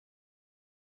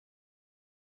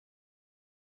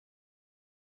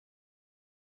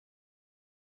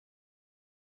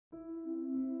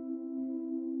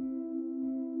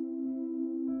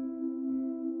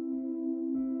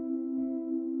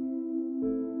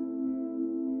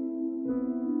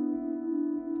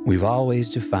We've always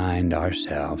defined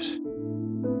ourselves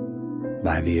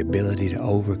by the ability to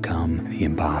overcome the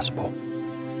impossible.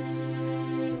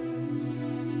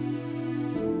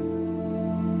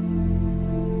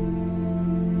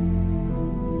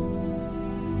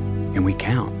 And we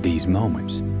count these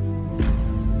moments.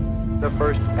 The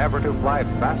first ever to fly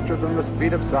faster than the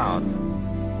speed of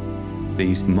sound.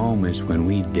 These moments when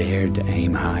we dared to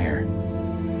aim higher,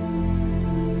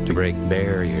 to break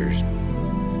barriers,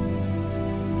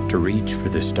 to reach for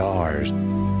the stars.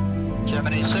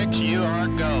 76, you are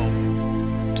go.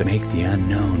 To make the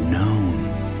unknown known.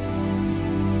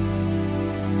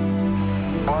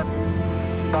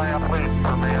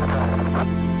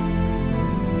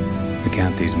 We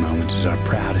count these moments as our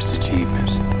proudest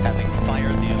achievements. Having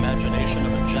fired the imagination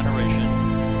of a generation.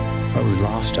 But we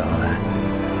lost all that.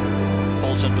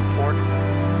 Pulls into port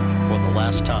for the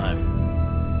last time.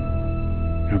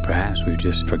 Or perhaps we've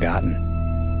just forgotten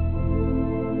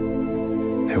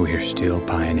that we are still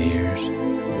pioneers,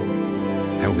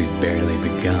 that we've barely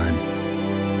begun,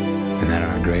 and that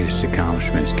our greatest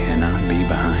accomplishments cannot be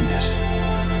behind us,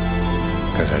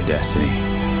 because our destiny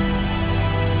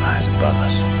lies above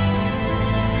us.